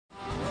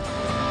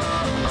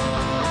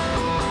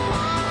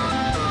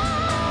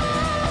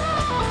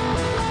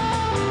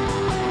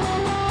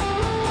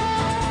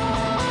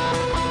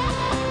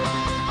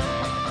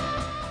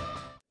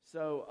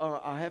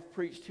have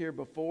preached here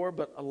before,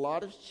 but a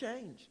lot has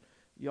changed.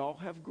 Y'all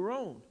have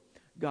grown.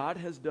 God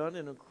has done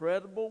an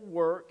incredible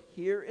work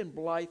here in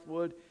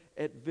Blythewood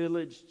at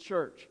Village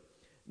Church.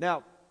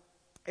 Now,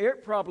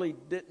 Eric probably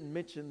didn't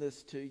mention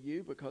this to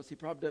you because he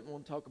probably doesn't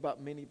want to talk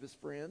about many of his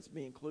friends,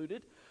 me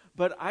included.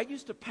 But I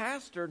used to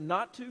pastor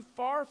not too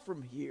far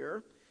from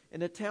here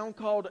in a town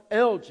called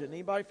Elgin.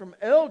 Anybody from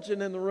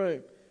Elgin in the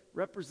room?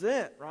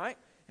 Represent, right?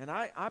 And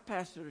I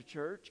pastored a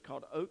church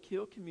called Oak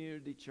Hill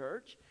Community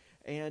Church.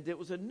 And it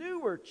was a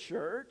newer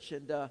church.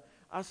 And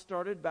I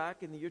started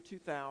back in the year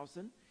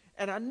 2000.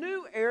 And I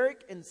knew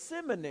Eric in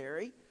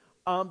seminary,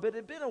 but it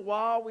had been a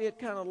while. We had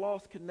kind of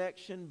lost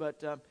connection.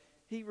 But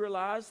he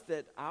realized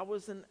that I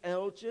was in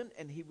Elgin,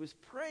 and he was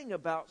praying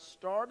about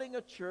starting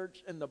a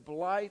church in the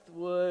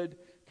Blythewood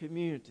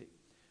community.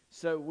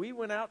 So we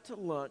went out to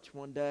lunch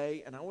one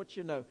day, and I want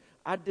you to know,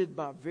 I did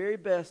my very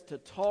best to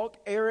talk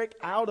Eric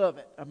out of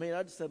it. I mean,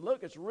 I just said,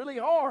 look, it's really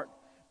hard.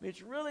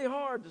 It's really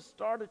hard to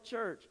start a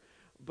church.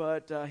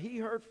 But he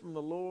heard from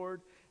the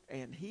Lord,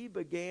 and he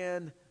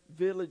began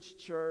Village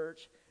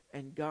Church,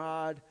 and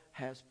God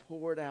has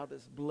poured out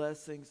his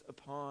blessings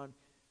upon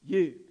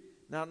you.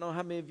 Now, I don't know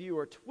how many of you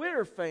are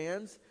Twitter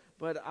fans,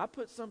 but I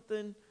put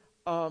something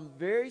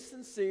very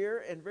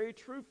sincere and very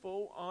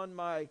truthful on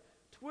my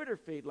Twitter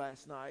feed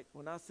last night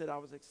when I said I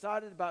was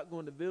excited about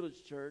going to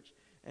Village Church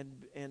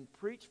and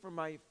preach for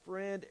my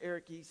friend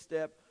Eric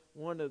Estep,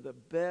 one of the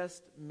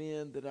best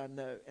men that I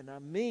know. And I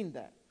mean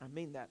that. I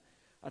mean that.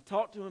 I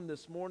talked to him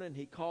this morning.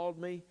 He called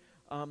me.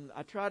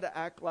 I tried to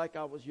act like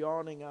I was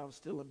yawning. I was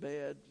still in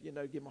bed, give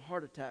him a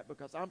heart attack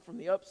because I'm from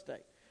the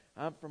upstate.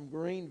 I'm from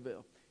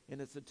Greenville, and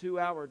it's a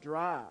 2-hour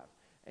drive.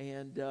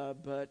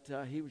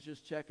 But he was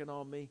just checking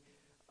on me,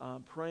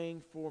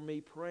 praying for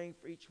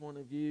each one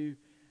of you,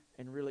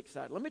 and really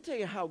excited. Let me tell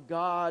you how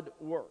God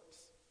works,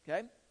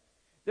 okay?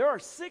 There are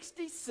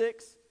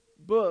 66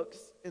 books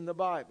in the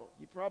Bible.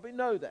 You probably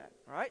know that,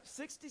 all right?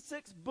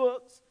 66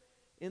 books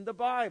in the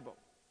Bible.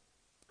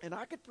 And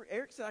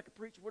Eric said I could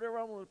preach whatever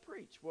I wanted to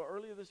preach. Well,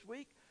 earlier this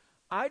week,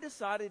 I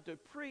decided to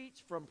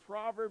preach from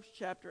Proverbs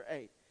chapter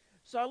 8.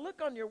 So I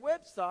look on your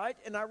website,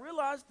 and I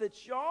realized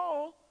that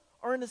y'all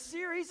are in a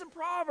series in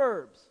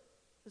Proverbs.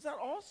 Is that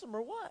awesome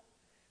or what?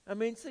 I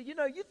mean, so, you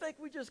think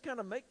we just kind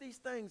of make these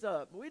things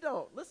up. We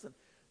don't. Listen,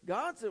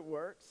 God's at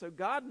work, so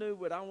God knew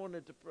what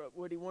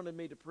he wanted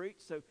me to preach.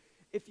 So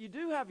if you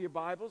do have your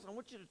Bibles, I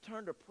want you to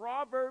turn to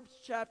Proverbs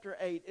chapter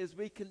 8 as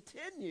we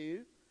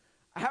continue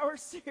our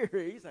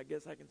series, I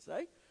guess I can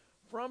say,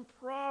 from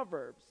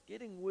Proverbs,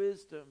 getting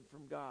wisdom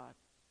from God.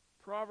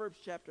 Proverbs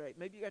chapter 8.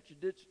 Maybe you got your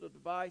digital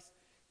device.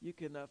 You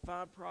can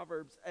find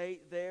Proverbs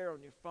 8 there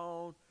on your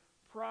phone.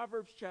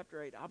 Proverbs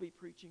chapter 8. I'll be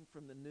preaching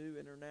from the New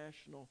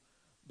International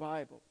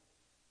Bible.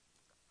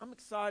 I'm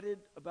excited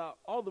about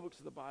all the books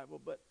of the Bible,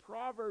 but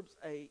Proverbs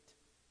 8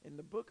 and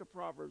the book of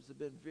Proverbs have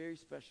been very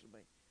special to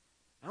me.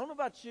 I don't know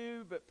about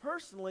you, but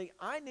personally,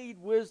 I need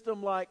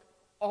wisdom like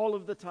all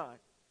of the time.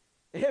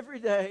 Every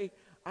day,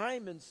 I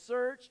am in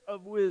search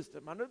of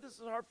wisdom. I know this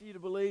is hard for you to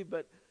believe,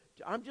 but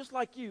I'm just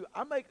like you.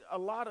 I make a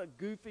lot of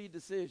goofy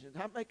decisions.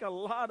 I make a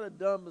lot of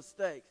dumb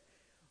mistakes.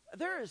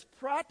 There is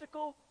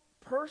practical,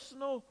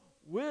 personal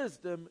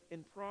wisdom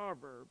in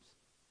Proverbs.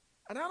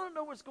 And I don't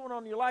know what's going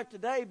on in your life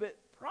today, but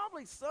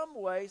probably some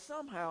way,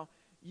 somehow,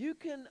 you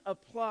can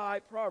apply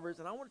Proverbs.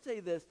 And I want to tell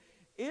you this.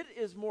 It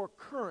is more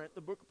current,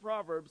 the book of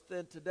Proverbs,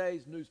 than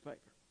today's newspaper.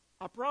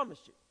 I promise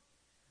you.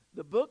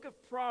 The book of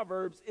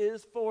Proverbs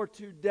is for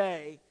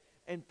today,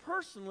 and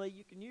personally,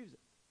 you can use it.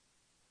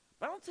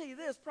 But I'll tell you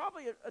this,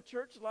 probably a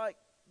church like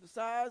the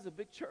size, a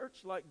big church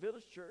like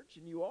Village Church,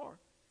 and you are,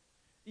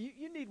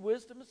 you need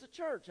wisdom as a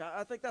church.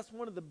 I think that's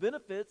one of the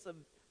benefits of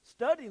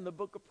studying the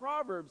book of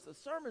Proverbs, a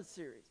sermon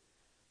series,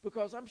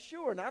 because I'm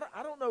sure, and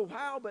I don't know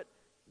how, but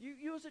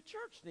you as a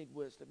church need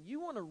wisdom. You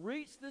want to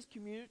reach this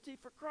community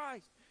for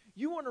Christ.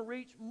 You want to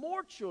reach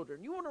more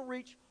children. You want to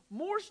reach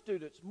more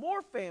students,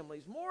 more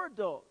families, more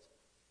adults.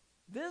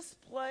 This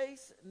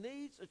place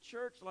needs a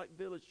church like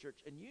Village Church,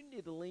 and you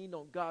need to lean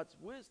on God's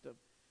wisdom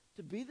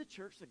to be the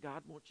church that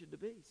God wants you to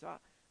be. So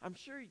I'm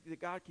sure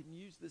that God can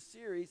use this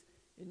series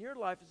in your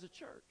life as a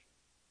church.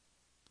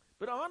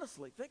 But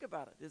honestly, think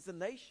about it. As a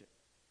nation,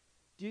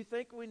 do you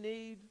think we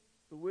need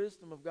the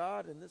wisdom of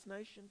God in this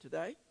nation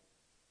today?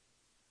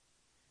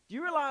 Do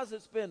you realize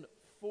it's been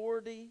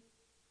 40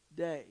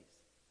 days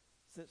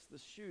since the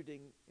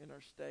shooting in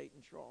our state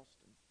in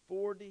Charleston?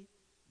 40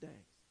 days.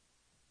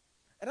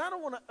 And I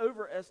don't want to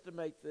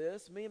overestimate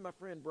this. Me and my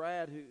friend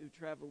Brad, who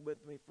traveled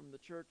with me from the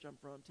church I'm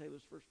from,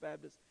 Taylor's First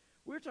Baptist,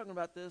 we were talking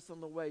about this on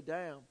the way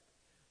down,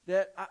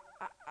 that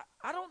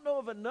I don't know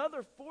of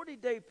another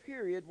 40-day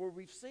period where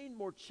we've seen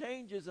more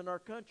changes in our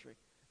country.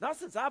 Not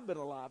since I've been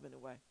alive,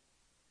 anyway.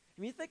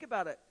 I mean, you think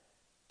about it.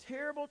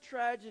 Terrible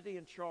tragedy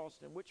in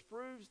Charleston, which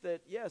proves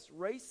that, yes,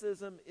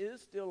 racism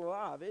is still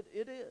alive.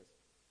 It is.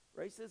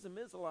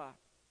 Racism is alive.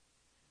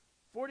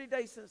 40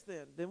 days since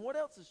then. Then what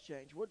else has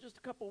changed? Well, just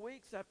a couple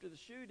weeks after the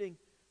shooting,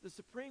 the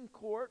Supreme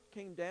Court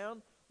came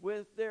down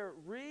with their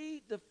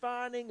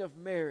redefining of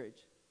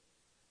marriage.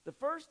 The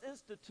first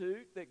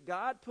institute that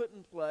God put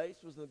in place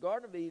was in the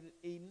Garden of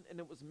Eden, and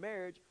it was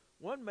marriage,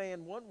 one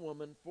man, one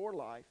woman for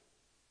life,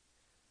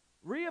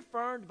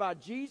 reaffirmed by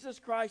Jesus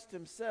Christ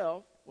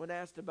himself when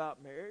asked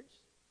about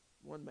marriage,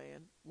 one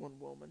man, one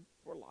woman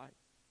for life.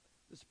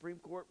 The Supreme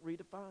Court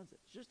redefines it.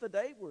 It's just the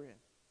day we're in.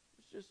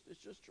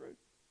 It's just true.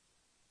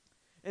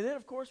 And then,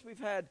 of course, we've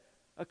had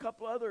a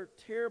couple other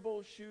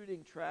terrible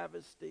shooting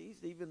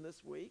travesties even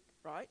this week,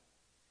 right?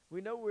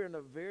 We know we're in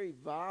a very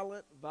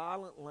violent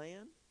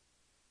land.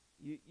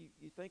 You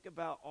think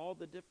about all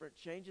the different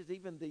changes.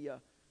 Even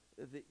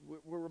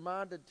we're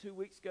reminded 2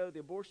 weeks ago,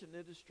 the abortion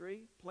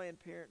industry, Planned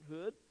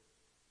Parenthood,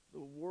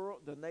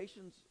 the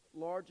nation's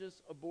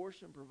largest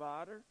abortion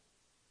provider.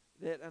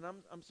 And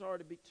I'm sorry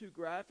to be too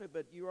graphic,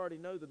 but you already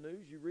know the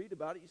news. You read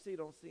about it. You see it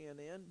on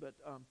CNN. But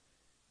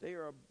they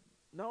are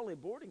not only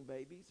aborting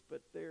babies,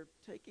 but they're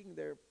taking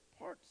their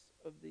parts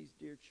of these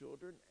dear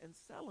children and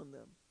selling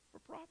them for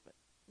profit.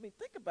 I mean,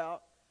 think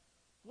about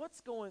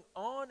what's going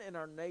on in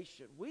our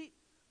nation. We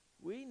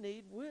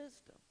need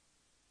wisdom.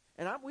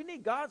 And we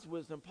need God's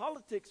wisdom.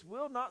 Politics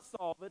will not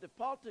solve it. If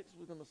politics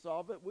was going to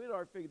solve it, we'd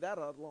already figured that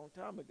out a long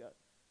time ago.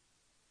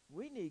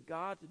 We need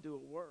God to do a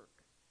work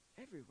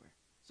everywhere.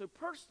 So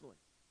personally,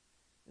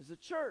 as a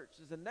church,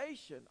 as a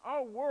nation,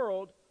 our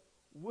world,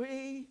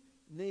 we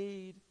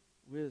need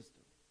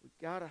wisdom. We've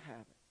got to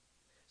have it.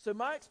 So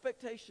my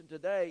expectation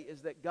today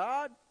is that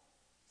God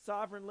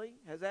sovereignly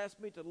has asked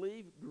me to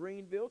leave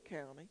Greenville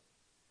County,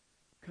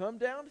 come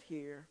down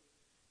here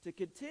to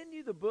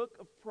continue the book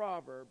of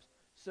Proverbs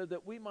so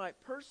that we might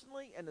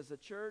personally and as a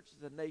church,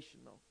 as a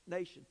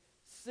nation,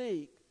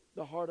 seek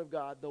the heart of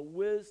God, the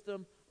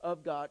wisdom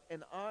of God.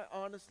 And I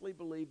honestly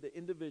believe that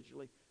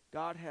individually,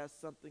 God has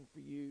something for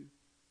you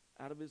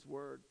out of his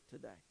word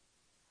today.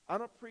 I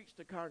don't preach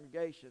to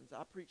congregations.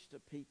 I preach to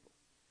people.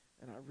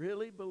 And I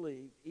really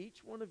believe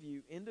each one of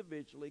you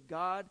individually,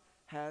 God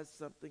has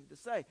something to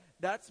say.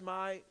 That's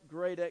my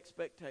great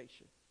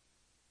expectation.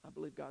 I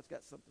believe God's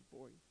got something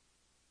for you.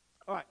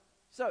 All right,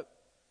 so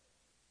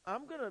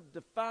I'm going to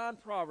define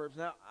Proverbs.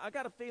 Now, I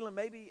got a feeling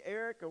maybe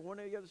Eric or one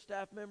of the other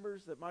staff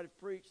members that might have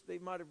preached, they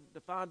might have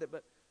defined it,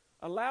 but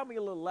allow me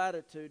a little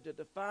latitude to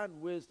define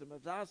wisdom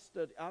as I've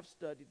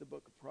studied the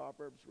book of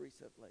Proverbs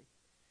recently.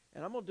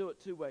 And I'm going to do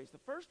it two ways. The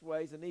first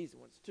way is an easy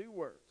one. It's 2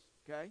 words,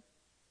 okay?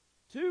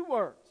 2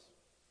 words.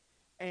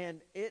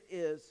 And it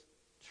is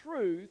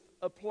truth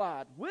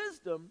applied.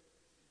 Wisdom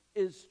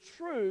is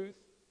truth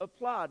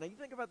applied. Now, you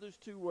think about those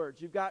 2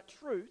 words. You've got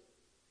truth.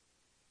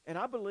 And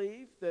I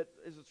believe that,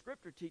 as the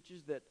Scripture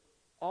teaches, that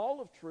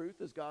all of truth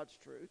is God's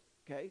truth,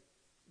 okay?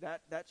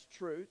 That's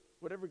truth.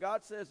 Whatever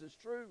God says is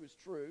true is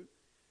true.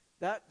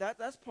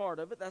 That's part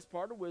of it. That's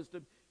part of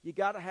wisdom. You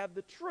got to have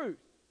the truth.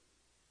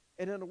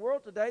 And in a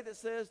world today that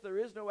says there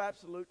is no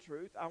absolute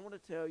truth, I want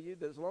to tell you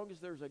that as long as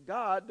there's a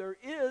God, there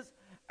is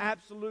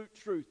absolute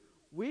truth.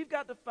 We've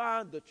got to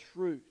find the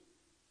truth.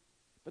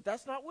 But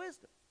that's not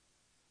wisdom.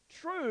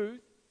 Truth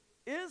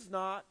is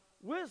not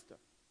wisdom.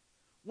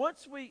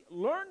 Once we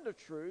learn the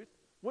truth,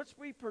 once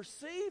we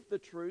perceive the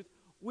truth,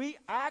 we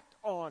act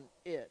on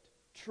it.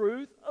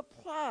 Truth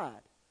applied.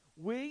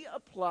 We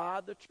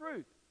apply the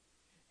truth.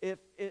 If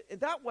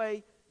that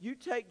way, you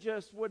take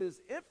just what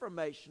is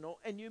informational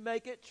and you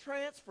make it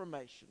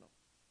transformational.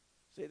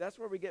 See, that's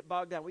where we get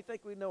bogged down. We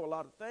think we know a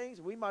lot of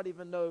things. We might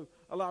even know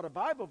a lot of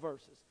Bible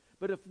verses.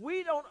 But if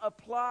we don't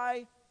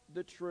apply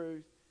the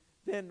truth,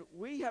 then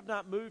we have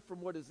not moved from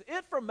what is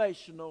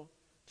informational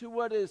to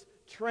what is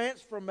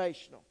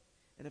transformational.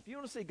 And if you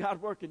want to see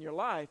God work in your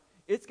life,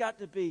 it's got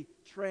to be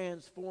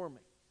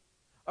transforming.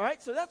 All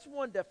right, so that's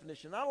one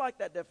definition. I like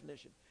that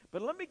definition.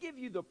 But let me give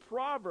you the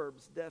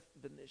Proverbs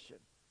definition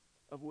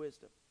of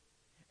wisdom.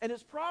 And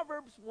it's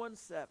Proverbs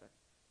 1:7.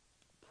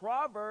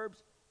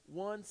 Proverbs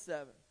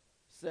 1:7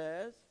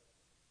 says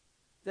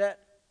that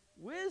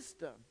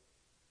wisdom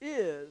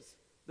is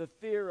the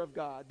fear of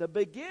God. The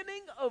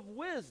beginning of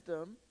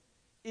wisdom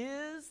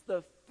is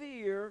the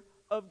fear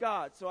of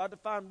God. So I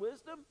define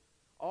wisdom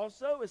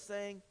also as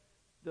saying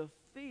the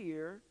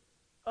fear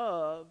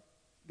of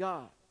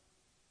God.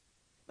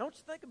 Now, don't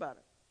you think about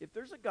it. If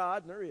there's a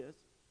God, and there is,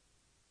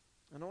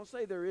 and I don't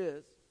say there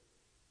is,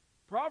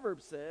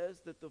 Proverbs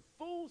says that the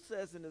fool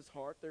says in his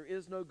heart, there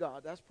is no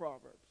God. That's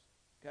Proverbs.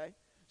 Okay?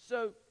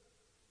 So,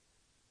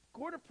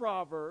 according to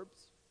Proverbs,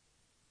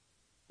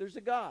 there's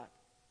a God.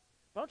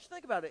 Don't you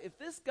think about it. If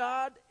this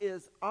God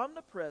is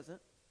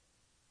omnipresent,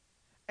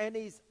 and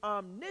he's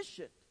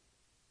omniscient,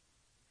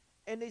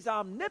 and he's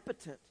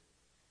omnipotent,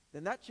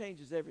 then that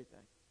changes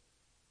everything.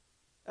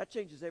 That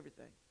changes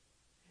everything.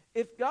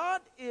 If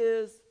God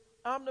is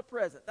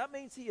omnipresent, that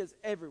means he is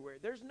everywhere.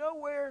 There's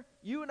nowhere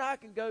you and I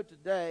can go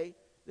today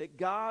that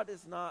God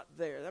is not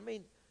there. That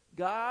means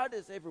God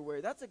is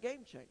everywhere. That's a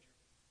game changer.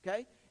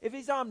 Okay? If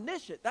he's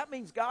omniscient, that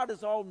means God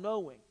is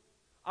all-knowing.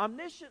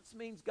 Omniscience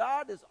means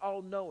God is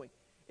all-knowing.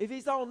 If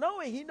he's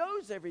all-knowing, he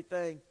knows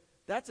everything.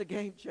 That's a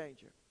game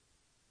changer.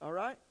 All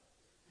right?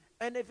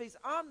 And if he's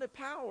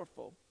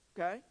omnipowerful,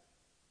 okay?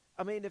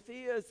 I mean, if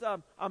he is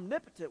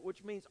omnipotent,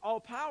 which means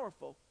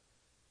all-powerful,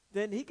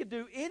 then he can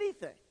do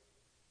anything.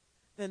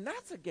 then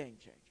that's a game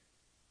changer.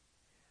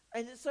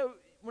 And so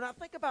when I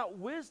think about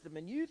wisdom,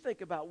 and you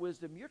think about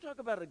wisdom, you're talking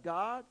about a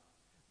God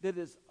that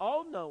is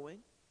all-knowing,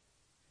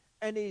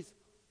 and He's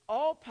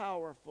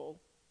all-powerful,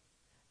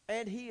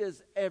 and He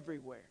is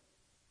everywhere.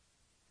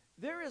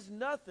 There is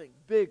nothing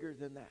bigger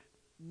than that.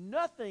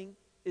 Nothing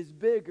is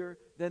bigger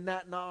than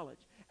that knowledge.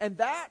 And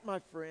that, my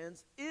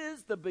friends,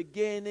 is the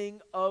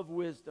beginning of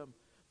wisdom.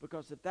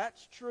 Because if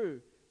that's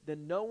true,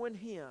 then knowing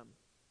Him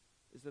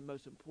is the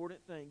most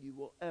important thing you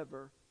will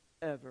ever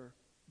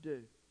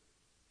do.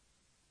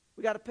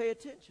 We got to pay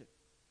attention.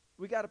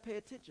 We got to pay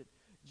attention.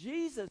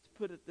 Jesus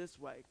put it this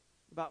way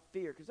about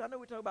fear. Because I know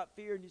we talk about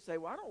fear and you say,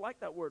 well, I don't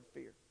like that word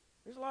fear.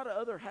 There's a lot of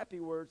other happy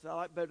words that I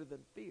like better than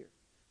fear.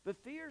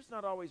 But fear is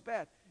not always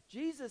bad.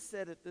 Jesus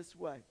said it this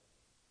way.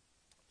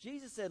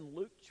 Jesus said in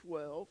Luke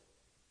 12,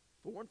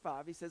 4 and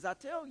 5, He says, I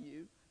tell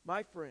you,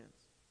 my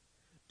friends,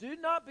 do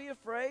not be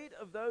afraid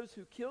of those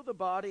who kill the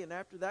body and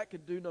after that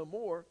can do no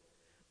more.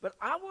 But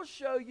I will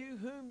show you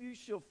whom you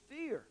shall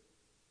fear.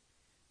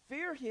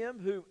 Fear him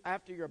who,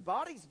 after your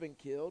body's been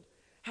killed,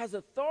 has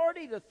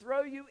authority to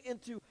throw you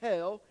into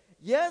hell.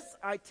 Yes,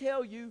 I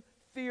tell you,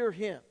 fear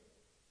him.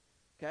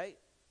 Okay?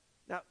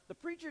 Now, the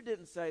preacher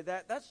didn't say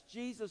that. That's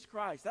Jesus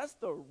Christ. That's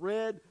the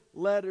red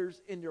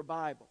letters in your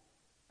Bible.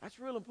 That's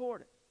real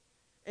important.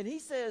 And he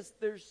says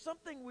there's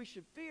something we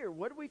should fear.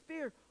 What do we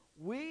fear?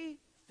 We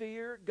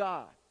fear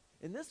God.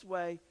 In this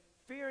way,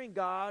 fearing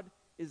God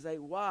is a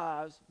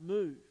wise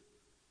move.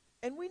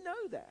 And we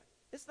know that.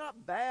 It's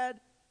not bad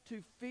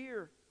to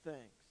fear things.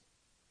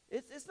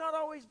 It's not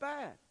always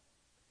bad.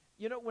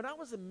 You know, when I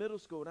was in middle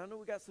school, and I know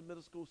we got some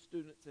middle school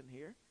students in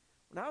here.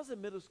 When I was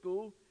in middle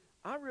school,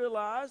 I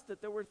realized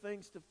that there were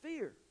things to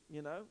fear,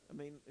 you know. I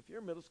mean, if you're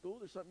in middle school,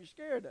 there's something you're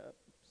scared of.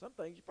 Some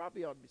things you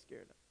probably ought to be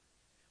scared of.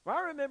 Well,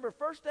 I remember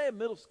first day of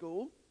middle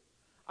school,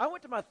 I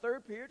went to my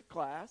third period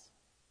class,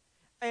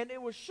 and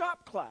it was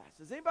shop class.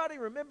 Does anybody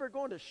remember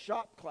going to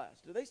shop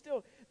class? Do they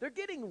still? They're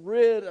getting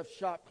rid of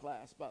shop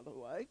class, by the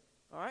way.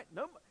 All right?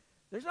 No,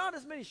 there's not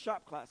as many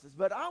shop classes,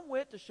 but I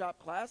went to shop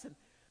class, and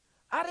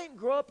I didn't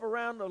grow up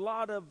around a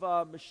lot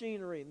of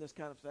machinery and this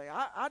kind of thing.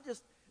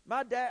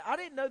 My dad, I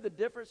didn't know the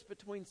difference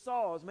between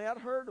saws. I mean, I'd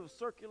heard of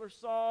circular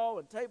saw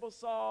and table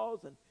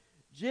saws and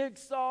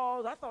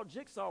jigsaws. I thought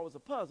jigsaw was a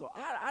puzzle.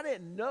 I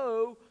didn't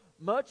know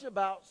much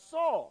about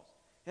saws.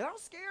 And I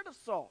was scared of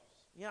saws.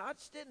 You know, I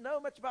just didn't know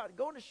much about it.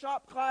 Going to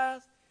shop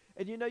class,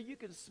 and you know, you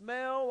can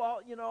smell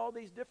all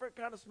these different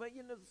kind of smell.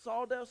 You know, the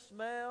sawdust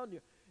smell. And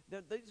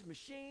these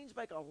machines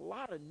make a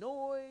lot of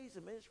noise. I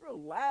mean, it's real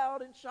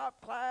loud in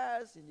shop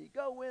class. And you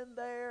go in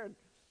there,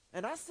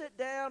 and I sit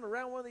down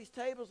around one of these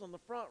tables on the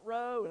front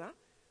row, and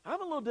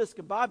I'm a little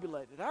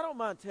discombobulated. I don't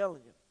mind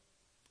telling you.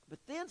 But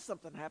then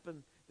something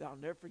happened that I'll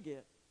never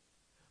forget.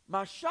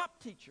 My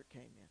shop teacher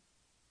came in.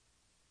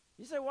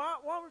 You say, why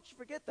would you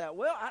forget that?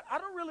 Well, I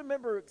don't really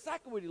remember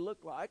exactly what he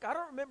looked like. I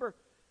don't remember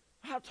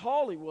how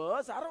tall he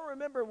was. I don't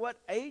remember what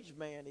age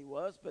man he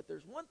was, but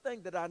there's one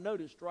thing that I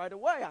noticed right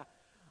away.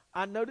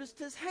 I noticed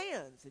his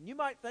hands. And you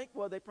might think,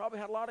 well, they probably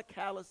had a lot of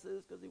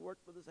calluses because he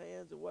worked with his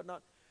hands and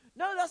whatnot.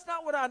 No, that's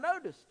not what I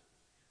noticed.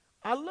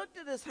 I looked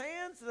at his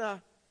hands,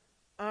 and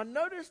I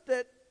noticed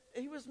that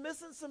he was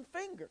missing some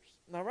fingers.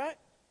 All right?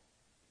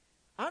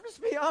 I'm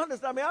just being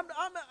honest. I mean,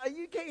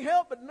 you can't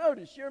help but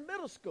notice. You're in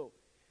middle school.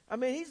 I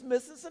mean, he's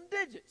missing some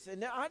digits.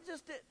 And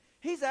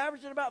he's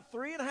averaging about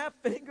 3.5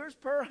 fingers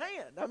per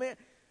hand. I mean,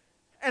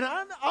 and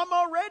I'm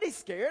already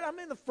scared. I'm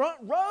in the front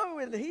row,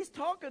 and he's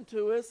talking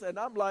to us, and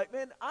I'm like,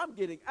 man, I'm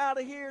getting out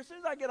of here. As soon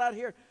as I get out of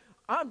here,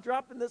 I'm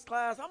dropping this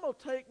class. I'm going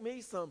to take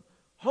me some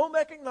home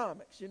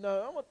economics, you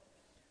know.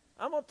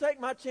 I'm going to take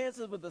my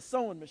chances with the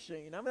sewing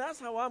machine. I mean, that's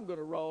how I'm going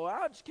to roll.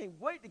 I just can't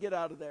wait to get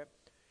out of there.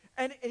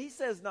 And he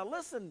says, now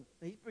listen,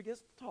 he begins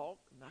to talk,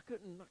 and I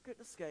couldn't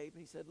escape.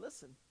 And he said,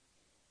 listen,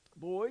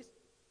 boys,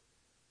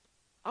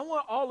 I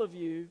want all of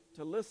you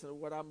to listen to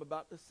what I'm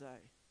about to say.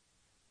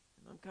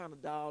 And I'm kind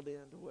of dialed in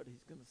to what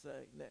he's going to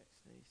say next.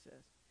 And he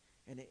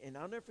says, and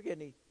I'll never forget,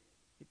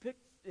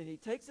 he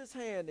takes his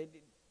hand, and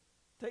he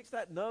takes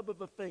that nub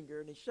of a finger,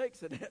 and he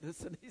shakes it at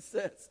us, and he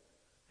says,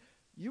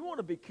 you want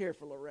to be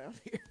careful around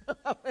here.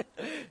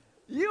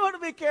 You want to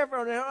be careful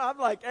around here. I'm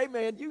like, hey,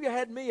 man, you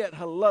had me at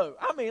hello.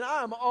 I mean,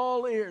 I am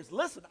all ears.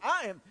 Listen,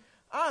 I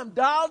am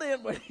dialed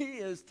in when he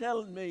is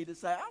telling me to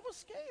say, I was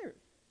scared.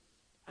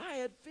 I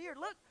had fear.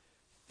 Look,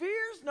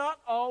 fear's not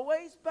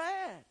always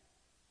bad.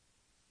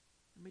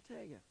 Let me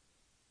tell you,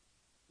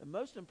 the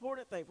most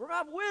important thing, if we're going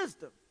to have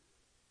wisdom,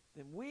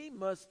 then we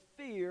must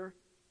fear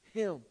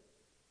him.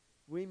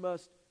 We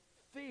must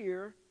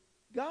fear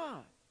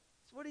God.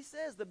 That's what he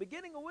says. The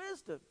beginning of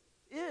wisdom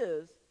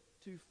is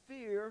to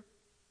fear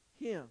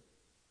him.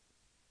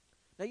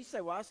 Now you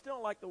say, well, I still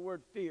don't like the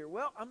word fear.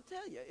 Well, I'm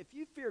telling you, if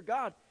you fear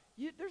God,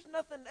 there's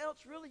nothing else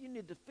really you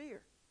need to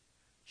fear.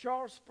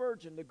 Charles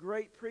Spurgeon, the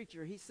great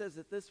preacher, he says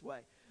it this way.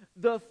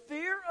 The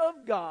fear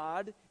of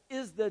God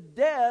is the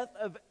death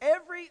of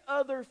every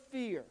other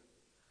fear.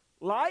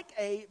 Like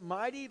a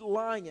mighty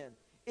lion,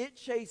 it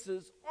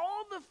chases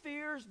all the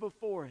fears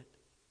before it.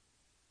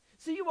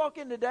 See, you walk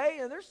in today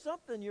and there's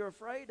something you're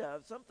afraid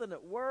of, something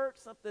at work,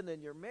 something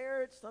in your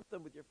marriage,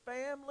 something with your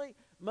family,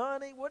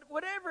 money,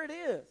 whatever it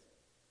is.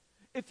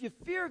 If you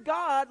fear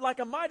God like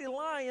a mighty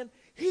lion,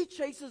 he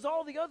chases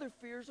all the other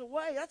fears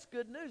away. That's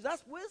good news.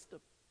 That's wisdom.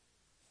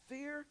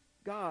 Fear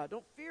God.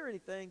 Don't fear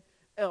anything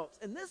else.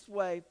 In this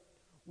way,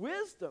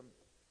 wisdom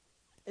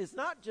is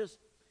not just,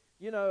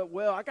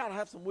 well, I got to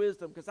have some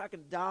wisdom because I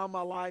can dial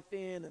my life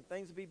in and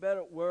things will be better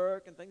at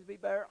work and things will be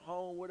better at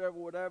home,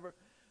 whatever.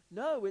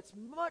 No, it's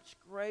much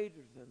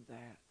greater than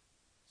that.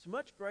 It's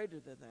much greater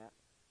than that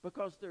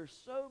because there's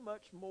so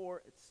much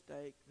more at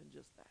stake than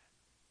just that.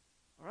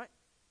 All right?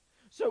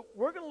 So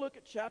we're going to look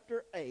at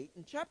chapter 8.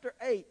 In chapter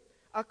 8,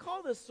 I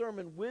call this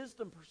sermon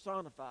Wisdom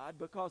Personified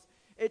because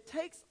it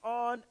takes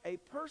on a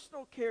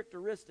personal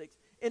characteristics.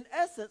 In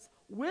essence,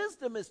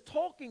 wisdom is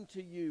talking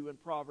to you in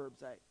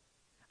Proverbs 8.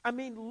 I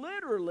mean,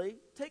 literally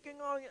taking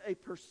on a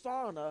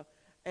persona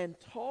and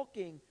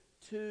talking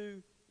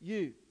to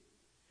you.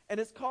 And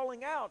it's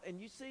calling out,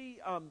 and you see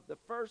the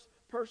first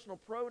personal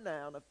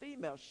pronoun, a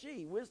female,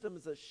 she. Wisdom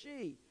is a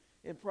she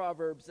in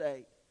Proverbs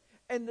 8.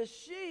 And the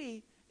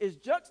she is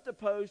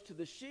juxtaposed to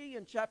the she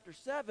in chapter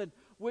 7,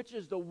 which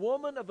is the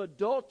woman of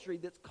adultery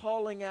that's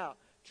calling out,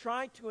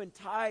 trying to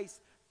entice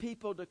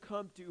people to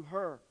come to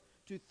her,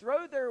 to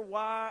throw their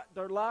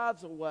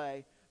lives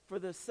away for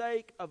the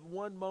sake of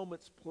one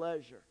moment's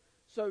pleasure.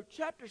 So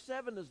chapter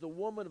 7 is the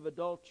woman of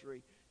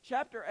adultery.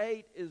 Chapter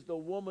 8 is the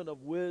woman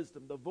of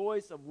wisdom, the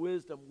voice of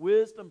wisdom,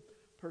 wisdom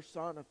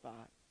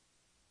personified.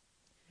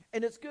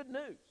 And it's good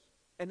news.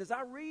 And as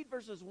I read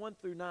verses 1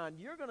 through 9,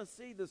 you're going to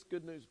see this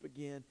good news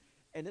begin,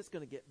 and it's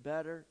going to get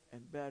better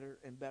and better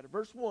and better.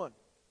 Verse 1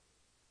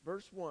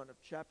 of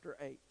chapter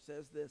 8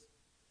 says this,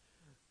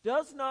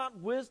 "Does not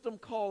wisdom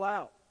call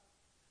out?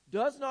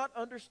 Does not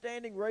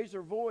understanding raise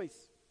her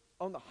voice?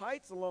 On the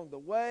heights along the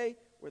way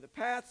where the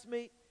paths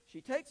meet, she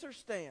takes her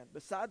stand.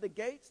 Beside the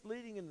gates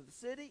leading into the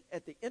city,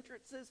 at the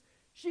entrances,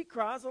 she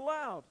cries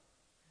aloud.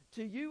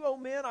 To you, O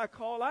men, I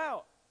call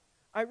out.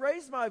 I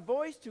raise my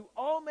voice to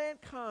all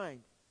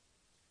mankind.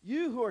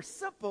 You who are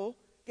simple,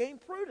 gain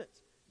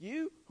prudence.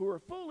 You who are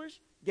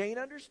foolish, gain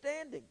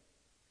understanding.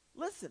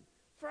 Listen,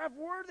 for I have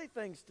worthy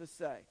things to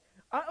say.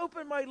 I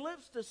open my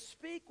lips to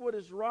speak what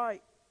is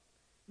right.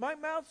 My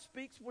mouth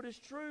speaks what is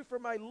true, for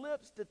my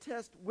lips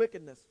detest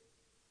wickedness.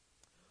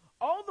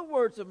 All the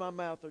words of my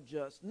mouth are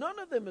just. None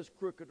of them is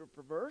crooked or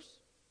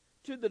perverse.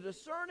 To the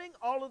discerning,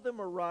 all of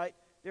them are right.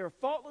 They are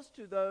faultless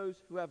to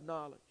those who have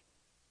knowledge."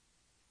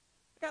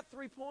 I got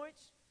 3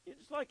 points.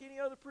 Just like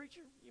any other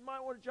preacher, you might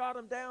want to jot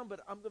them down,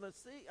 but I'm going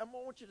to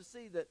want you to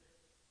see that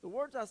the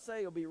words I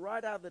say will be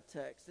right out of the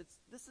text.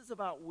 This is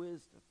about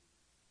wisdom.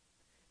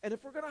 And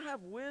if we're going to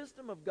have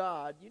wisdom of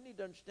God, you need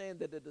to understand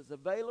that it is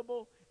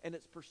available and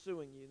it's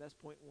pursuing you. That's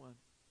point 1.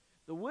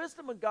 The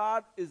wisdom of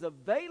God is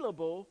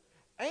available,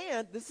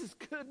 and this is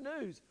good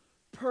news,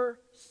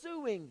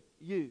 pursuing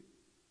you.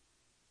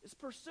 It's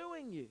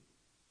pursuing you.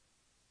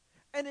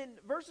 And in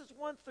verses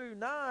 1 through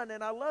 9,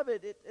 and I love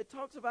it, it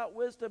talks about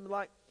wisdom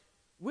like,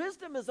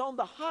 wisdom is on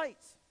the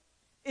heights.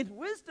 And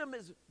wisdom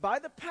is by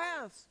the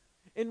paths.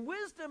 And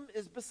wisdom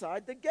is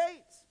beside the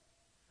gates.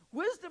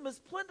 Wisdom is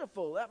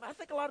plentiful. I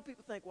think a lot of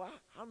people think, well,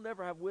 I'll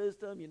never have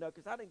wisdom,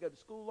 because I didn't go to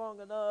school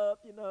long enough,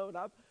 and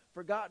I've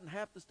forgotten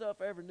half the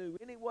stuff I ever knew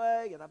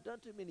anyway, and I've done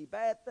too many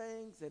bad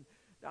things, and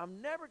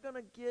I'm never going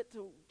to get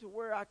to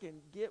where I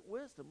can get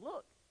wisdom.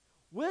 Look,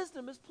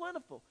 wisdom is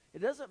plentiful. It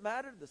doesn't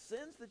matter the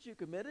sins that you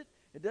committed.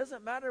 It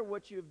doesn't matter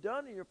what you've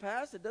done in your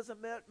past. It doesn't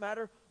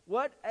matter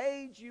what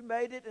age you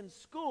made it in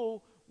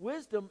school.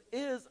 Wisdom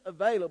is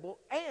available,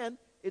 and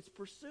it's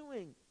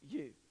pursuing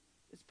you.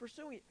 It's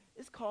pursuing you.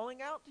 It's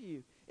calling out to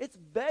you. It's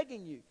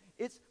begging you.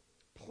 It's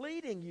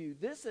pleading you.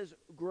 This is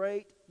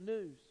great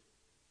news.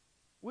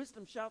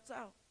 Wisdom shouts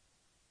out.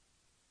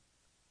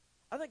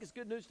 I think it's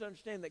good news to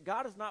understand that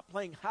God is not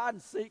playing hide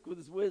and seek with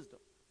his wisdom.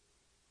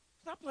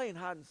 He's not playing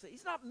hide and seek.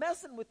 He's not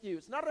messing with you.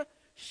 It's not a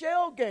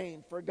shell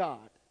game for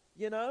God.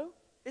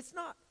 It's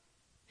not.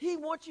 He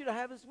wants you to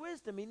have his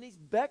wisdom, and he's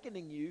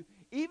beckoning you,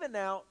 even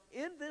now,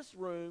 in this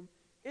room,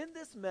 in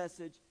this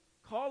message,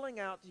 calling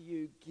out to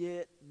you,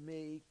 get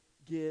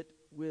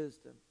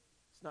wisdom.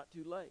 It's not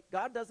too late.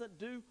 God doesn't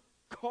do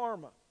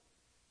karma.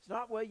 It's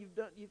not, well,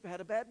 you've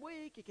had a bad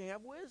week, you can't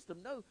have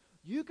wisdom. No,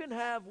 you can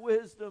have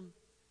wisdom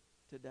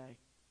today.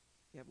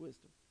 You have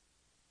wisdom.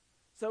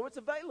 So it's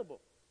available.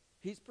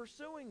 He's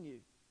pursuing you.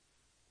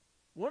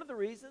 One of the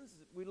reasons,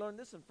 we learned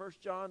this in 1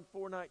 John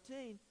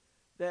 4:19,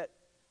 that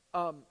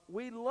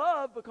we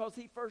love because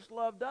he first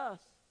loved us.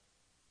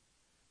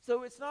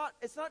 So it's not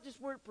just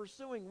we're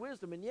pursuing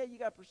wisdom, and yeah, you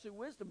got to pursue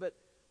wisdom, but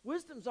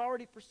wisdom's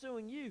already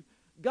pursuing you.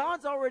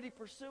 God's already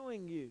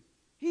pursuing you.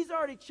 He's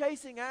already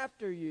chasing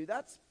after you.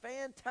 That's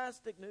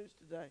fantastic news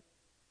today.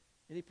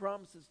 And he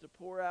promises to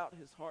pour out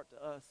his heart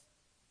to us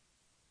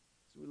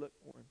as we look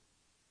for him.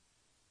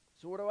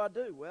 So what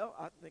do? Well,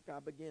 I think I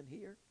begin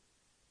here.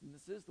 And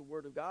this is the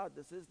Word of God.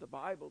 This is the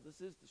Bible. This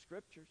is the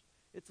Scriptures.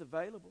 It's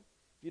available.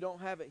 If you don't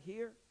have it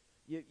here,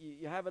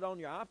 you have it on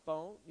your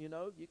iPhone.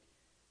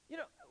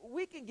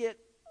 We can get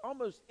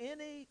almost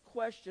any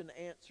question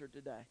answered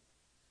today.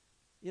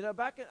 You know,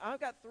 I've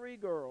got 3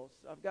 girls.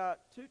 I've got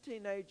 2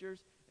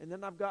 teenagers, and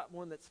then I've got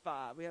one that's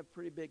 5. We have a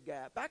pretty big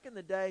gap. Back in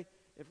the day,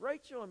 if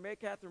Rachel and Mary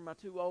Catherine, my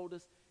 2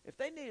 oldest, if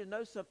they needed to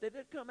know something,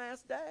 they'd come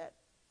ask Dad.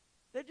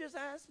 They'd just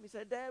ask me,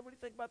 say, Dad, what do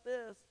you think about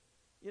this?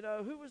 You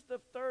know, who was the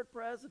 3rd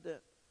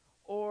president?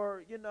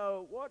 Or, you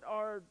know,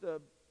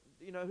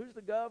 who's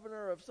the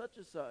governor of such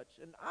and such?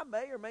 And I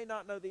may or may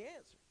not know the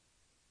answer.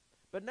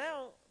 But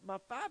now my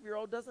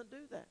 5-year-old doesn't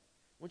do that.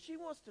 When she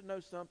wants to know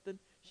something,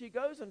 she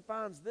goes and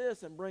finds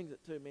this and brings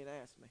it to me and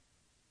asks me.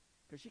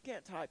 Because she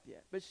can't type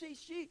yet. But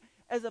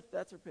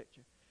that's her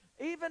picture.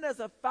 Even as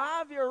a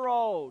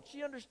 5-year-old,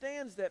 she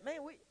understands that, man,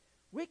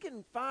 we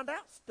can find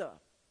out stuff.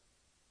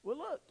 Well,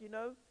 look, you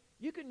know,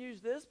 you can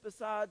use this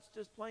besides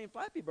just playing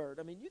Flappy Bird.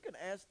 I mean, you can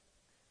ask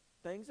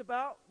things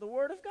about the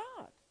Word of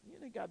God. You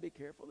know, you got to be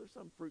careful. There's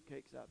some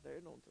fruitcakes out there.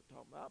 No one's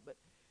talking about. But,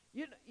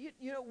 you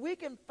know, we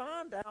can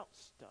find out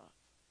stuff.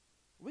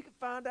 We can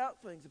find out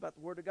things about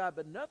the Word of God,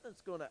 but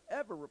nothing's going to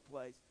ever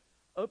replace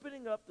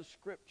opening up the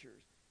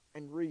Scriptures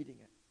and reading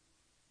it.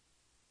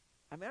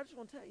 I mean, I just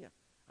want to tell you,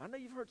 I know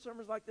you've heard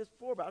sermons like this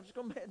before, but I'm just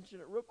going to mention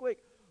it real quick.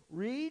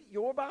 Read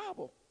your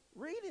Bible.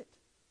 Read it.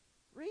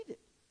 Read it.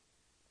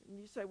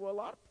 And you say, well, a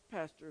lot of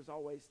pastors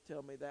always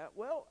tell me that.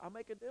 Well, I'll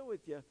make a deal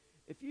with you.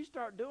 If you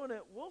start doing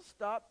it, we'll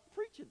stop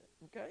preaching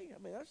it, okay?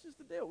 I mean, that's just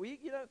the deal.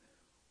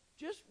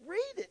 Just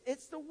read it.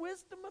 It's the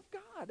wisdom of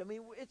God. I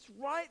mean, it's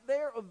right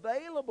there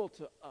available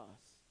to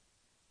us.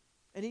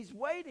 And he's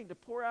waiting to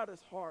pour out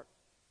his heart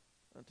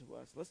unto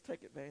us. Let's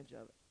take advantage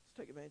of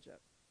it.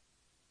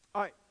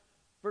 All right,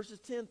 verses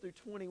 10 through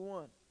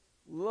 21.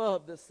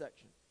 Love this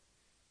section.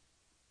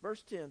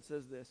 Verse 10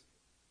 says this,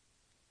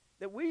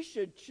 that we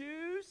should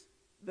choose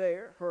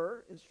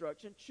her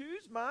instruction,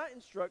 choose my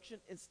instruction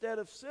instead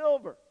of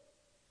silver,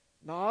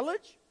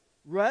 knowledge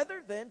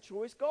rather than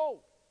choice gold.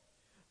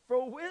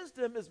 For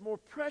wisdom is more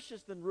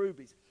precious than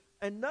rubies,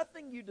 and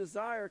nothing you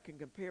desire can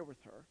compare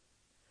with her.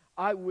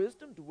 I,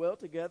 wisdom, dwell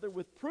together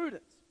with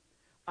prudence.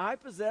 I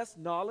possess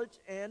knowledge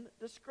and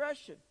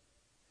discretion.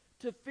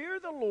 To fear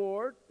the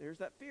Lord, there's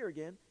that fear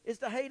again, is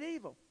to hate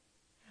evil.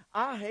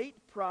 I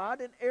hate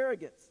pride and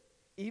arrogance,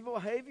 evil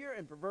behavior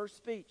and perverse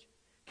speech.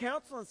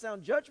 Counsel and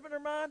sound judgment are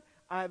mine.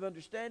 I have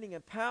understanding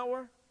and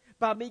power.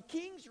 By me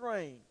kings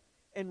reign,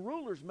 and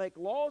rulers make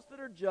laws that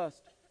are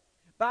just.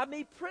 By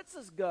me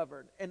princes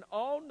govern, and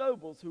all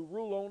nobles who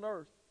rule on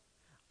earth.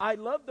 I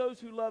love those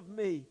who love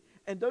me,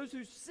 and those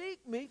who seek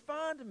me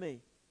find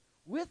me.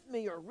 With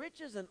me are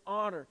riches and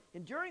honor,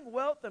 enduring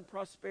wealth and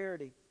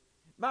prosperity.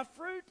 My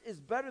fruit is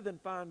better than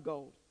fine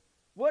gold.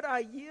 What I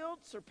yield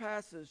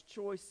surpasses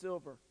choice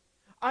silver.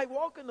 I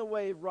walk in the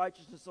way of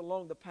righteousness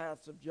along the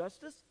paths of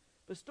justice,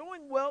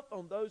 bestowing wealth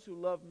on those who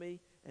love me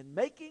and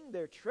making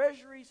their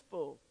treasuries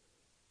full.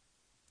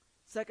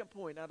 Second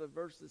point out of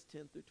verses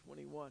 10 through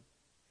 21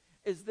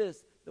 is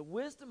this: the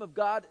wisdom of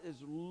God is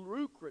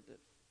lucrative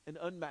and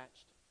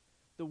unmatched.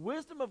 The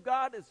wisdom of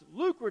God is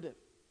lucrative,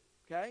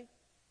 okay?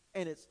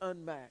 And it's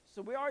unmatched.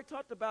 So we already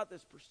talked about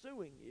this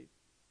pursuing you.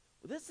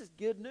 Well, this is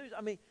good news.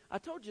 I mean, I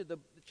told you the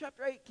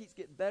chapter 8 keeps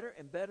getting better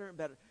and better and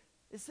better.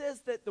 It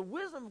says that the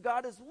wisdom of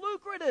God is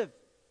lucrative.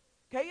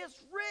 Okay,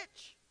 it's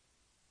rich.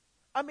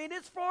 I mean,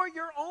 it's for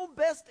your own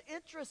best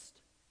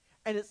interest.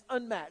 And it's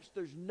unmatched.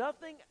 There's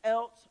nothing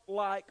else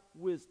like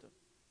wisdom.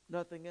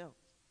 Nothing else.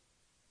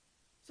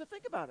 So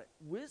think about it.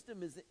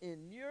 Wisdom is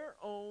in your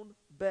own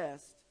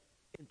best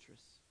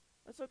interest.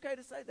 That's okay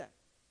to say that.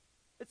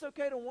 It's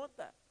okay to want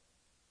that.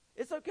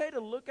 It's okay to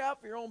look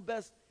out for your own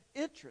best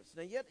interest.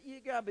 Now, yet you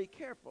got to be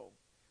careful.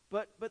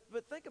 But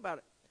think about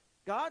it.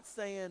 God's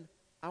saying,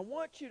 I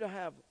want you to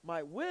have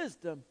my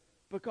wisdom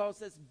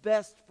because it's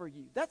best for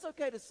you. That's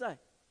okay to say.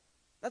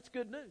 That's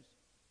good news.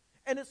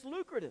 And it's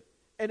lucrative.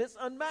 And it's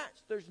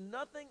unmatched. There's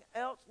nothing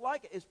else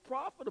like it. It's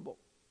profitable.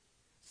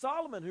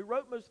 Solomon, who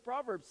wrote most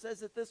Proverbs,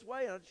 says it this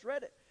way, and I just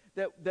read it,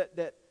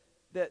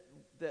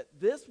 that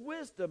this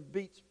wisdom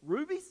beats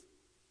rubies,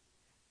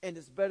 and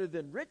it's better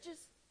than riches,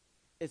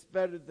 it's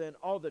better than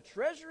all the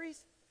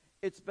treasuries,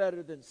 it's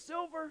better than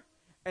silver,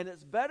 and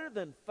it's better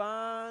than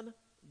fine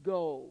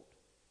gold.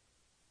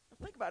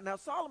 Now think about it. Now,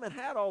 Solomon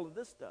had all of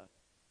this stuff.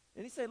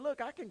 And he said,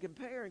 look, I can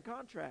compare and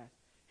contrast.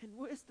 And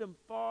wisdom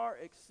far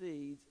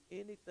exceeds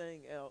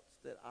anything else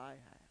that I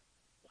have.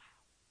 Wow.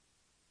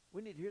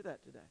 We need to hear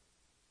that today.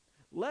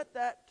 Let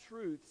that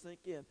truth sink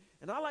in.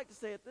 And I like to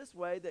say it this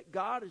way, that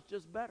God is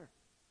just better.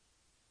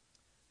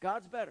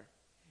 God's better.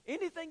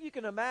 Anything you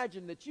can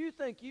imagine that you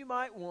think you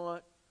might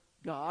want,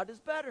 God is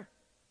better.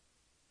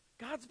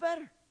 God's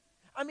better.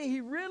 I mean,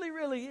 he really,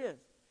 really is.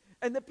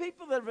 And the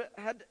people that have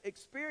had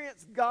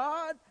experienced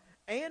God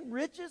and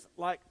riches,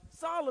 like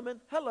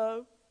Solomon,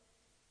 hello,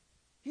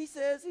 he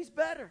says he's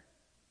better.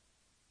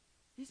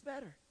 He's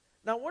better.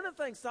 Now, one of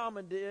the things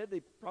Solomon did,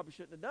 he probably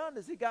shouldn't have done,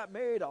 is he got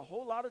married a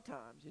whole lot of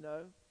times, you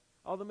know.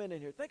 All the men in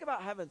here. Think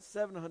about having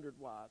 700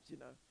 wives, you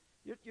know.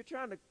 You're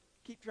trying to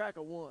keep track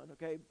of one,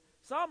 okay.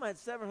 Solomon had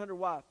 700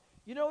 wives.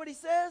 You know what he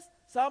says?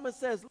 Solomon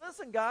says,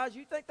 listen, guys,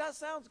 you think that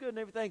sounds good and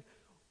everything.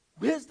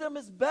 Wisdom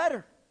is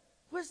better.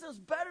 Wisdom's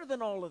better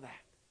than all of that.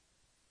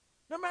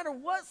 No matter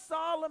what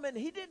Solomon,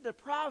 he didn't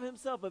deprive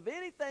himself of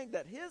anything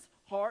that his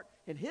heart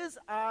and his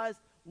eyes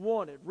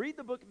wanted. Read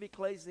the book of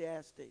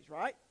Ecclesiastes,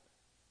 right?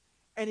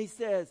 And he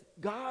says,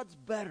 God's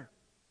better.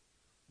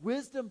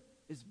 Wisdom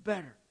is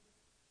better.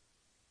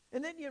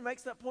 And then he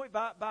makes that point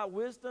by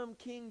wisdom,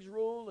 kings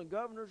rule and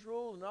governors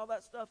rule and all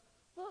that stuff.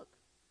 Look,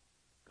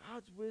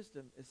 God's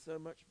wisdom is so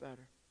much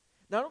better.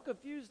 Now, don't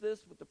confuse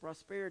this with the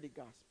prosperity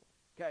gospel,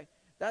 okay?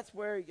 That's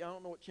where, I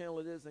don't know what channel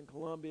it is in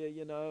Colombia,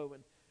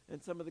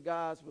 and some of the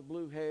guys with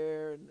blue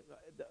hair and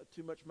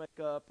too much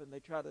makeup, and they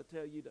try to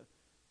tell you to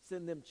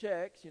send them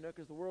checks,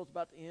 because the world's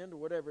about to end or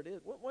whatever it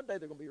is. One day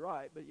they're going to be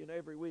right, but,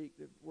 every week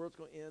the world's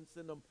going to end.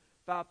 Send them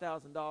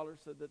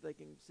 $5,000 so that they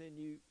can send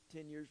you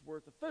 10 years'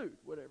 worth of food,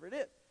 whatever it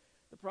is.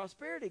 The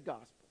prosperity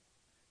gospel.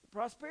 The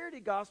prosperity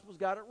gospel's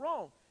got it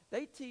wrong.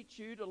 They teach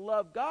you to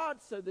love God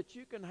so that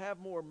you can have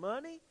more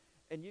money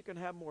and you can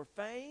have more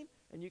fame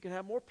and you can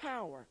have more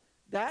power.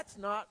 That's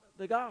not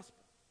the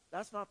gospel.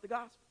 That's not the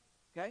gospel,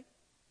 okay?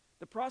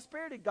 The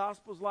prosperity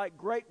gospel is like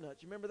grape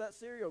nuts. You remember that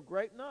cereal,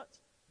 Grape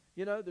Nuts?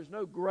 There's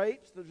no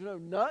grapes, there's no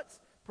nuts.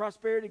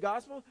 Prosperity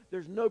gospel,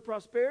 there's no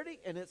prosperity,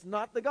 and it's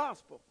not the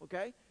gospel,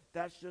 okay?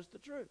 That's just the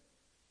truth.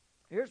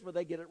 Here's where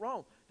they get it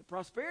wrong. The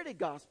prosperity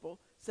gospel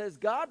says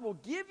God will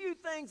give you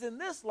things in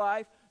this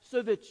life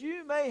so that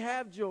you may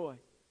have joy.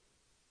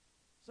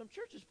 Some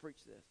churches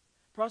preach this.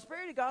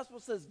 Prosperity gospel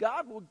says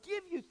God will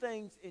give you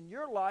things in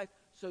your life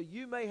so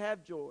you may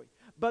have joy.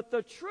 But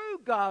the true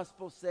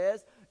gospel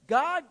says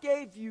God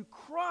gave you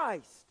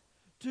Christ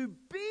to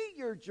be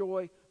your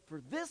joy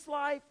for this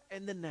life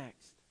and the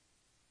next.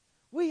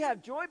 We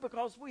have joy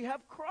because we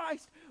have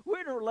Christ.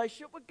 We're in a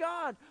relationship with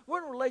God.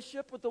 We're in a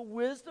relationship with the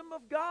wisdom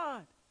of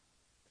God.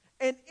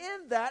 And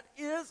in that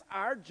is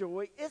our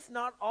joy. It's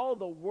not all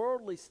the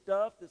worldly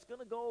stuff that's going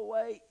to go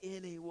away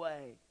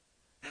anyway.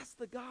 That's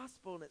the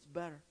gospel, and it's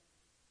better.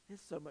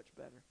 It's so much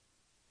better.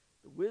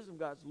 The wisdom of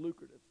God's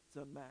lucrative. It's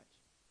unmatched.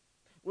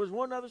 Well, there's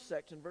one other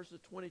section, verses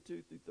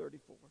 22 through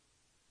 34.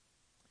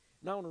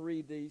 And I want to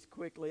read these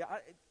quickly.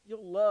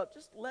 You'll love,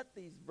 just let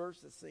these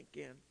verses sink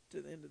in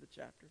to the end of the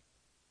chapter.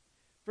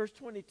 Verse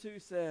 22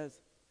 says,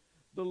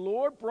 "The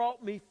Lord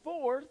brought me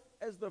forth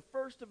as the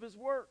first of his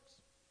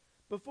works.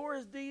 Before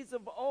his deeds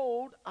of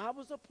old, I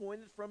was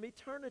appointed from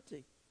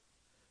eternity.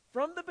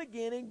 From the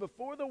beginning,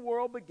 before the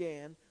world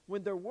began,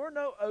 when there were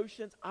no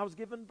oceans, I was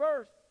given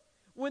birth.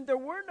 When there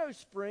were no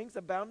springs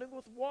abounding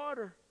with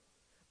water.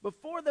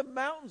 Before the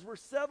mountains were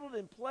settled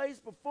in place,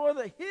 before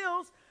the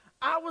hills,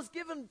 I was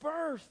given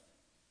birth."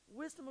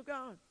 Wisdom of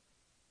God.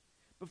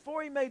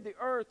 "Before he made the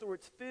earth or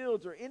its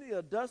fields or any of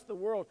the dust of the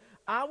world,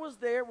 I was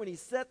there when he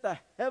set the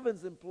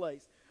heavens in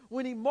place.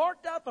 When he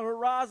marked out the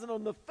horizon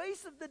on the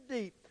face of the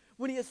deep.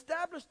 When he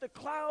established the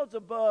clouds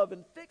above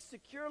and fixed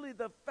securely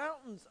the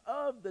fountains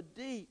of the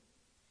deep.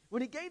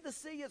 When he gave the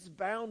sea its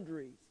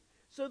boundaries,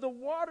 so the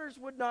waters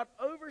would not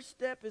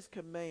overstep his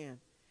command.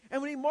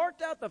 And when he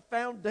marked out the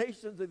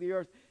foundations of the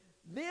earth,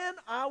 then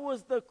I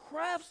was the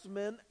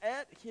craftsman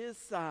at his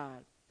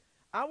side.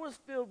 I was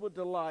filled with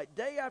delight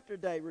day after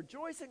day,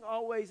 rejoicing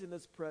always in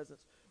his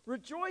presence,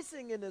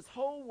 rejoicing in his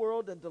whole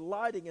world and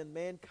delighting in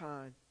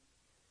mankind.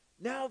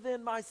 Now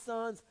then, my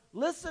sons,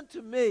 listen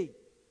to me.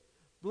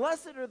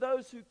 Blessed are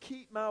those who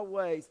keep my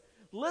ways.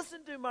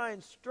 Listen to my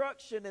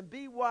instruction and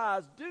be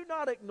wise. Do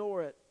not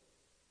ignore it.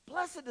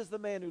 Blessed is the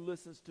man who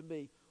listens to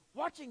me,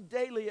 watching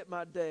daily at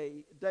my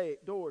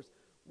doors,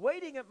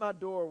 waiting at my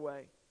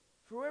doorway.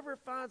 For whoever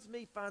finds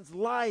me finds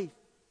life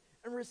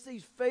and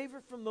receives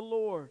favor from the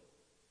Lord.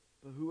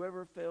 But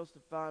whoever fails to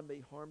find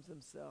me harms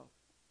himself.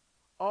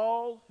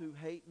 All who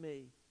hate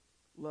me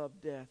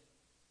love death."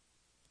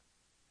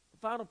 The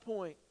final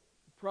point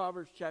in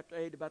Proverbs chapter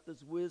 8 about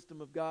this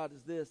wisdom of God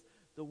is this.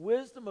 The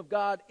wisdom of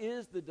God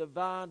is the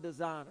divine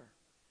designer.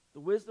 The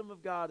wisdom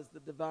of God is the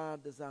divine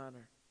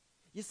designer.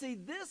 You see,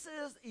 this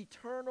is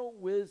eternal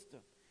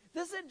wisdom.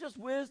 This isn't just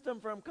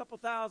wisdom from a couple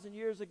thousand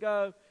years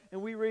ago,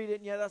 and we read it,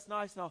 and yeah, that's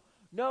nice and all.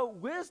 No,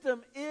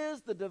 wisdom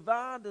is the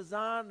divine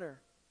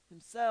designer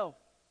himself.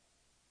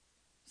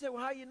 You say,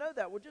 well, how do you know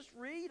that? Well, just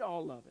read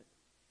all of it.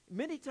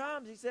 Many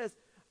times he says,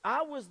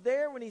 I was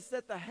there when he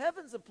set the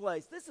heavens in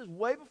place. This is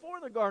way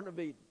before the Garden of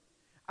Eden.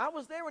 I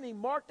was there when he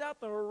marked out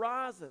the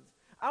horizons.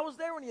 I was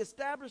there when he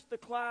established the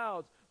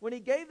clouds, when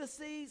he gave the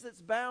seas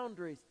its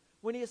boundaries,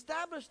 when he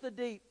established the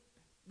deep.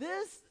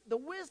 The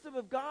wisdom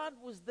of God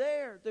was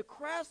there, the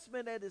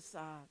craftsman at his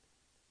side.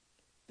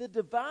 The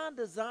divine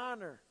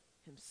designer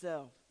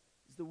himself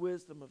is the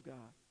wisdom of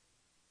God.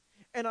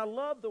 And I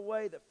love the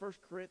way that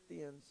 1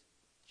 Corinthians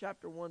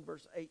chapter 1,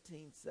 verse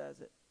 18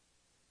 says it.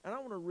 And I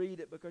want to read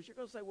it because you're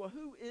going to say, well,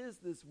 who is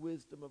this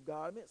wisdom of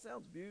God? I mean, it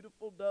sounds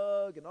beautiful,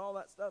 Doug, and all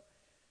that stuff.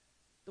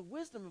 The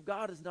wisdom of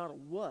God is not a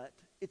what,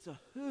 it's a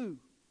who.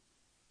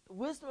 The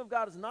wisdom of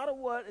God is not a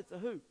what, it's a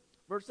who.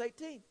 Verse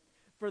 18,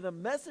 "For the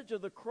message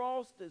of the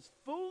cross is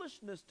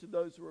foolishness to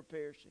those who are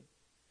perishing,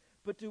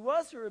 but to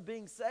us who are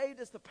being saved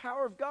is the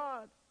power of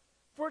God.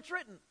 For it's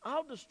written,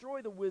 I'll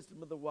destroy the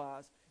wisdom of the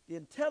wise, the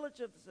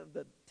intelligence of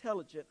the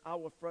intelligent I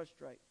will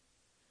frustrate.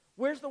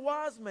 Where's the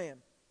wise man?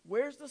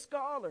 Where's the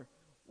scholar?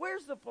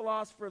 Where's the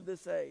philosopher of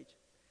this age?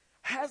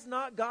 Has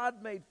not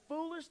God made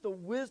foolish the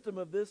wisdom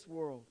of this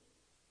world?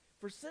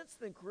 For since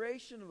the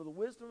creation of the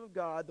wisdom of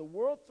God, the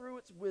world through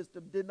its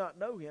wisdom did not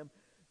know him.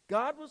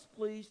 God was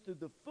pleased through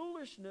the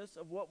foolishness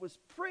of what was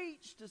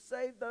preached to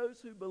save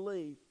those who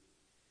believe.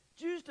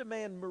 Jews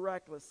demand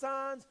miraculous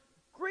signs.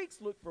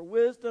 Greeks look for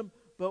wisdom.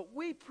 But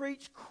we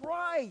preach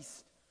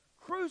Christ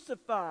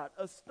crucified,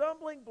 a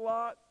stumbling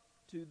block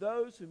to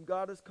those whom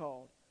God has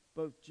called,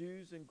 both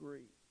Jews and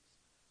Greeks.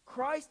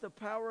 Christ, the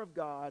power of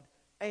God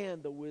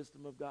and the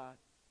wisdom of God.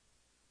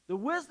 The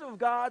wisdom of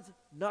God's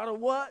not a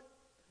what.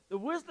 The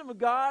wisdom of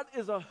God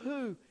is a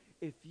who.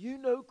 If you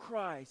know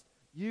Christ,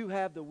 you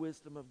have the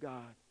wisdom of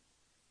God.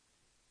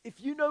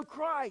 If you know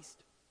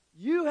Christ,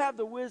 you have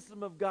the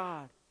wisdom of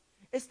God.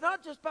 It's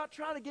not just about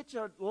trying to get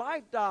your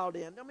life dialed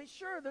in. I mean,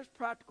 sure, there's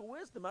practical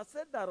wisdom. I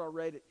said that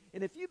already.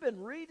 And if you've been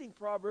reading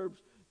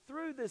Proverbs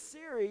through this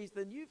series,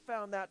 then you've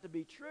found that to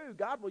be true.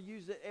 God will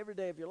use it every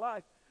day of your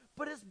life.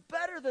 But it's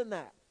better than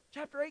that.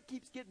 Chapter 8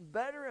 keeps getting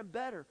better and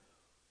better.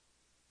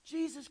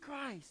 Jesus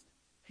Christ,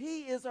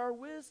 he is our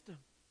wisdom.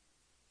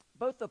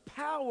 Both the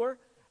power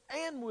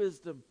and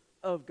wisdom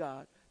of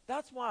God.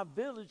 That's why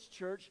Village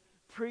Church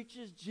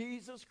preaches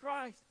Jesus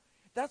Christ.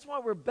 That's why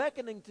we're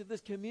beckoning to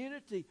this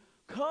community.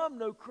 Come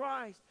know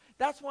Christ.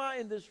 That's why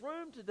in this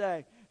room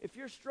today, if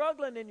you're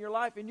struggling in your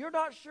life and you're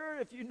not sure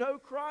if you know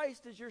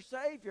Christ as your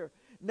Savior,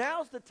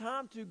 now's the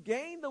time to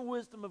gain the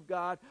wisdom of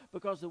God,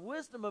 because the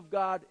wisdom of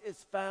God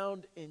is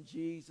found in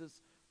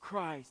Jesus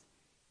Christ.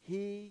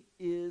 He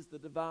is the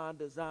divine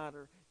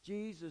designer.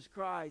 Jesus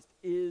Christ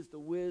is the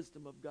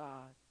wisdom of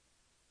God.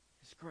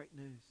 It's great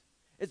news.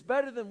 It's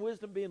better than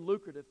wisdom being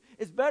lucrative.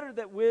 It's better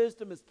that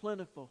wisdom is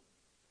plentiful.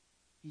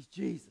 He's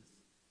Jesus.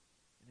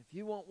 And if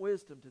you want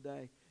wisdom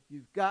today,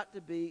 you've got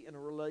to be in a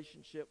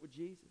relationship with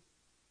Jesus.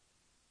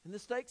 And the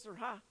stakes are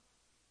high.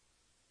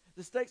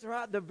 The stakes are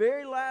high. The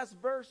very last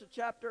verse of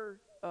chapter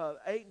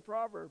 8 in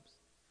Proverbs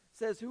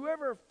says,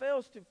 whoever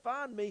fails to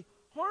find me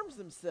harms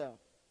himself.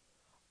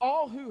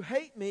 All who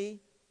hate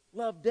me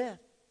love death.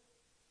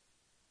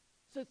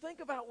 So think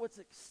about what's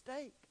at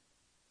stake.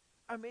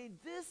 I mean,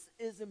 this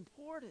is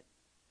important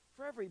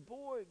for every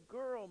boy,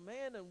 girl,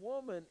 man, and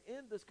woman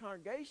in this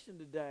congregation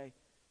today.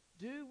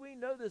 Do we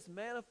know this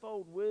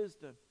manifold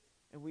wisdom?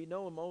 And we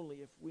know him only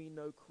if we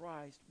know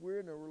Christ. We're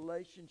in a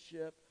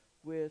relationship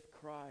with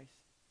Christ.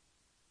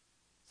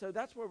 So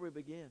that's where we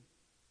begin.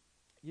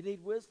 You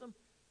need wisdom?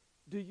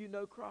 Do you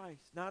know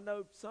Christ? Now, I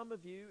know some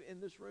of you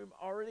in this room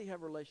already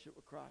have a relationship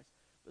with Christ,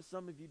 but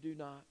some of you do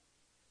not.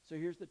 So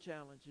here's the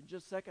challenge. In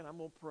just a second, I'm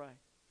going to pray.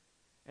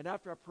 And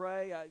after I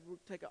pray, we'll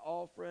take an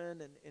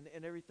offering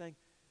and everything.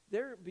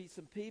 There will be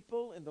some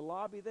people in the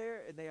lobby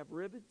there, and they have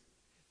ribbons.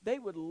 They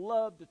would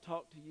love to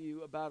talk to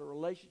you about a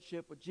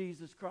relationship with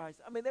Jesus Christ.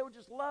 I mean, they would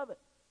just love it.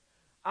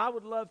 I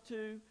would love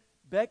to.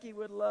 Becky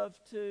would love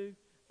to.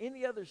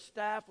 Any other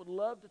staff would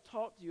love to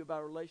talk to you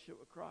about a relationship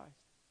with Christ.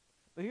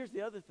 But here's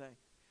the other thing.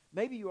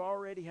 Maybe you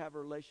already have a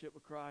relationship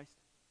with Christ,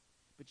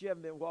 but you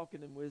haven't been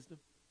walking in wisdom.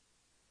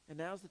 And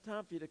now's the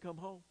time for you to come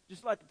home.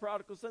 Just like the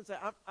prodigal son said,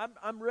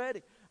 I'm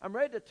ready. I'm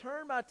ready to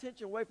turn my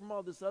attention away from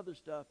all this other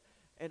stuff.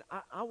 And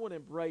I want to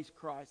embrace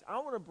Christ. I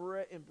want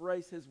to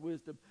embrace his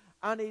wisdom.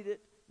 I need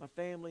it. My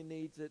family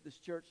needs it. This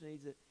church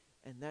needs it.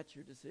 And that's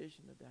your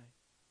decision today.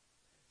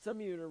 Some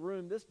of you in a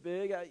room this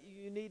big,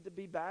 you need to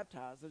be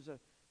baptized.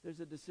 There's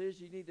a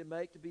decision you need to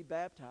make to be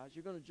baptized.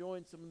 You're going to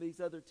join some of these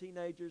other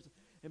teenagers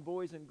and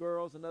boys and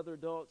girls and other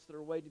adults that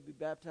are waiting to be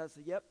baptized.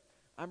 Say, yep,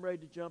 I'm ready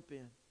to jump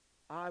in.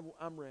 I'm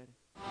ready.